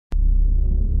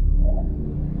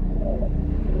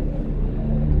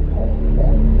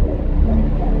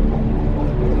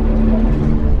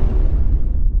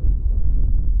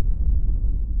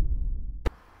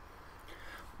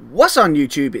What's on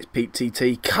YouTube? It's Pete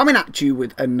TT coming at you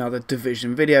with another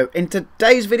Division video. In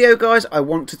today's video, guys, I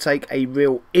want to take a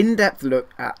real in-depth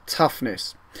look at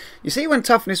toughness. You see, when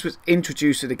toughness was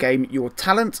introduced to the game, your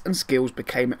talents and skills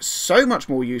became so much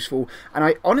more useful, and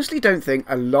I honestly don't think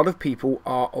a lot of people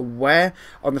are aware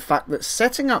on the fact that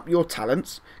setting up your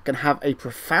talents can have a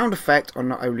profound effect on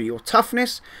not only your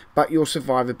toughness, but your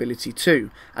survivability too,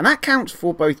 and that counts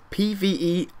for both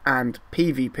PvE and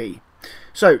PvP.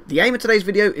 So the aim of today's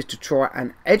video is to try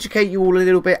and educate you all a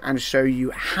little bit and show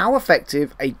you how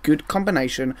effective a good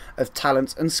combination of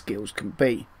talents and skills can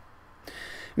be.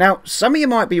 Now, some of you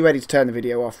might be ready to turn the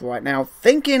video off right now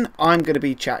thinking I'm going to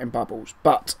be chatting bubbles,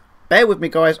 but bear with me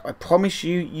guys, I promise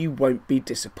you, you won't be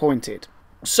disappointed.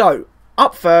 So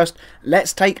up first,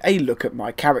 let's take a look at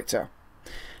my character.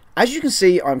 As you can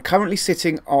see, I'm currently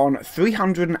sitting on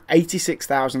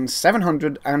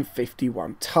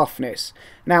 386,751 toughness.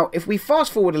 Now, if we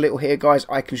fast forward a little here, guys,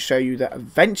 I can show you that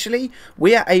eventually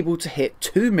we are able to hit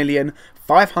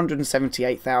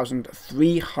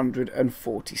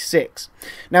 2,578,346.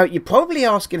 Now, you're probably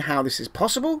asking how this is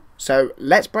possible, so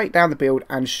let's break down the build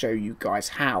and show you guys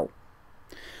how.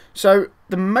 So,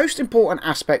 the most important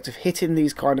aspect of hitting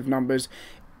these kind of numbers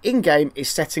in-game is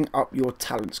setting up your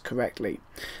talents correctly.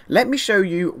 Let me show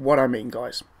you what I mean,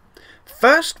 guys.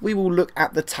 First, we will look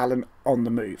at the talent on the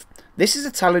move. This is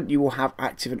a talent you will have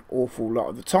active an awful lot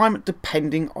of the time,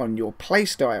 depending on your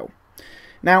playstyle.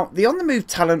 Now, the on the move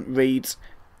talent reads,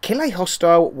 kill a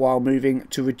hostile while moving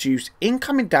to reduce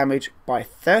incoming damage by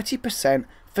 30%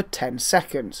 for 10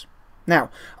 seconds.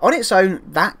 Now, on its own,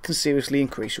 that can seriously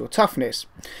increase your toughness.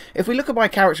 If we look at my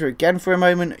character again for a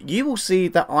moment, you will see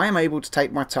that I am able to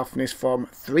take my toughness from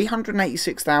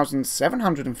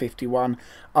 386,751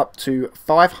 up to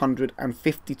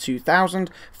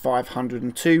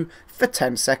 552,502 for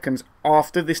 10 seconds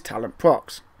after this talent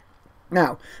procs.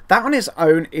 Now, that on its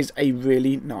own is a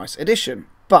really nice addition,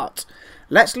 but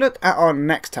let's look at our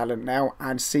next talent now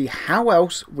and see how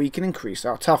else we can increase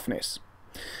our toughness.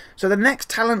 So the next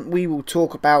talent we will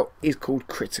talk about is called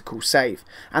Critical Save,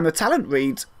 and the talent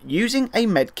reads, using a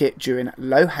medkit during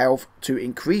low health to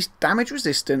increase damage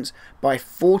resistance by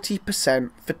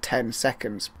 40% for 10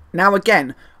 seconds. Now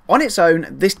again, on its own,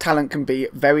 this talent can be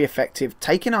very effective,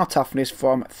 taking our toughness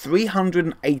from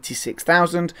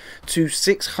 386,000 to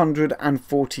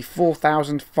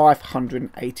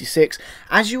 644,586,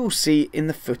 as you will see in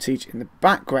the footage in the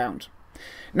background.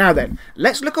 Now then,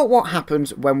 let's look at what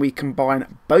happens when we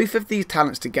combine both of these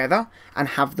talents together and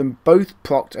have them both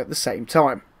procced at the same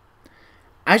time.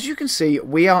 As you can see,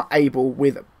 we are able,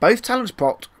 with both talents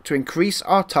procced, to increase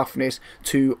our toughness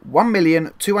to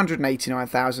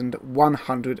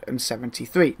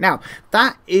 1,289,173. Now,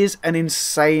 that is an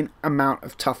insane amount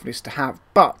of toughness to have,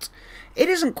 but it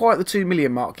isn't quite the 2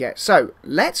 million mark yet. So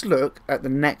let's look at the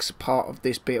next part of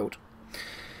this build.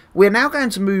 We're now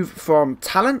going to move from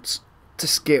talents to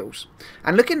skills,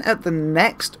 and looking at the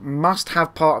next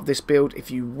must-have part of this build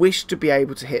if you wish to be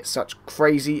able to hit such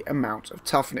crazy amounts of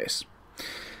toughness.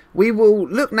 We will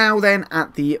look now then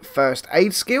at the first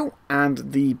aid skill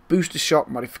and the booster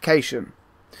shot modification.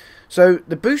 So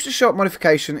the booster shot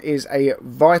modification is a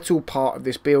vital part of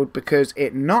this build because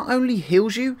it not only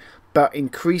heals you but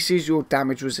increases your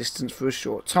damage resistance for a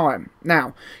short time.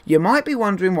 Now, you might be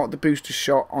wondering what the booster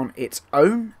shot on its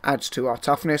own adds to our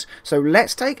toughness, so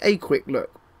let's take a quick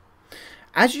look.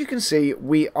 As you can see,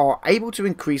 we are able to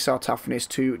increase our toughness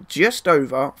to just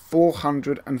over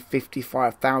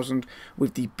 455,000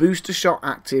 with the booster shot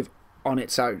active on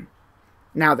its own.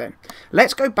 Now then,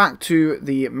 let's go back to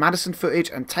the Madison footage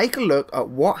and take a look at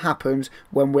what happens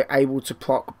when we're able to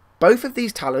proc both of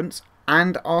these talents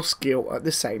and our skill at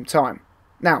the same time.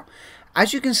 Now,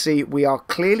 as you can see, we are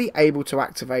clearly able to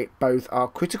activate both our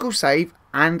critical save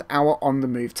and our on the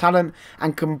move talent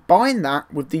and combine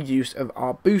that with the use of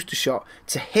our booster shot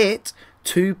to hit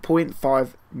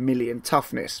 2.5 million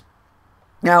toughness.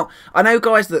 Now, I know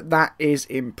guys that is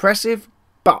impressive,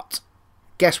 but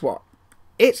guess what?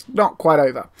 It's not quite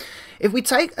over. If we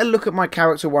take a look at my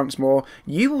character once more,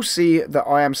 you will see that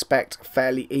I am spec'd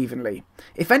fairly evenly.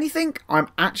 If anything, I'm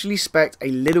actually spec'd a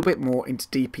little bit more into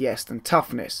DPS than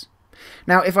toughness.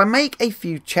 Now, if I make a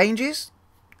few changes,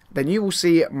 then you will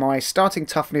see my starting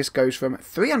toughness goes from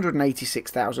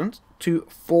 386,000 to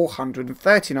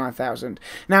 439,000.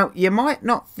 Now, you might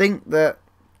not think that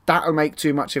that'll make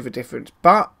too much of a difference,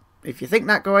 but if you think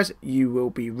that, guys, you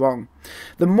will be wrong.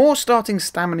 The more starting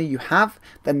stamina you have,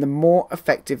 then the more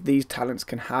effective these talents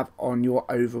can have on your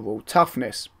overall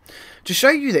toughness. To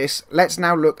show you this, let's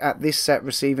now look at this set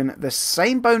receiving the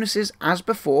same bonuses as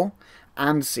before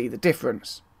and see the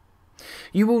difference.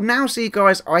 You will now see,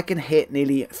 guys, I can hit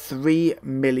nearly 3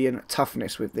 million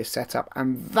toughness with this setup,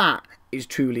 and that is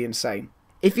truly insane.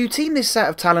 If you team this set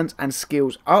of talents and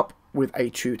skills up with a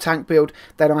true tank build,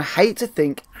 then I hate to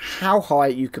think how high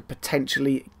you could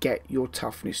potentially get your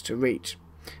toughness to reach.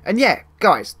 And yeah,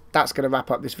 guys, that's going to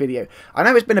wrap up this video. I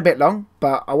know it's been a bit long,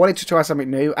 but I wanted to try something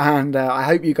new, and I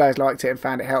hope you guys liked it and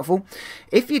found it helpful.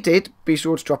 If you did, be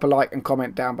sure to drop a like and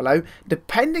comment down below.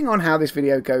 Depending on how this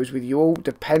video goes with you all,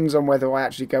 depends on whether I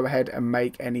actually go ahead and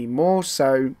make any more.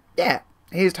 So yeah,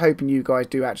 here's to hoping you guys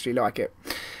do actually like it.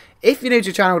 If you're new to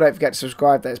the channel, don't forget to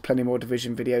subscribe. There's plenty more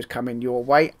Division videos coming your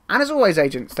way. And as always,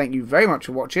 agents, thank you very much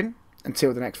for watching.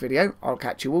 Until the next video, I'll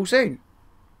catch you all soon.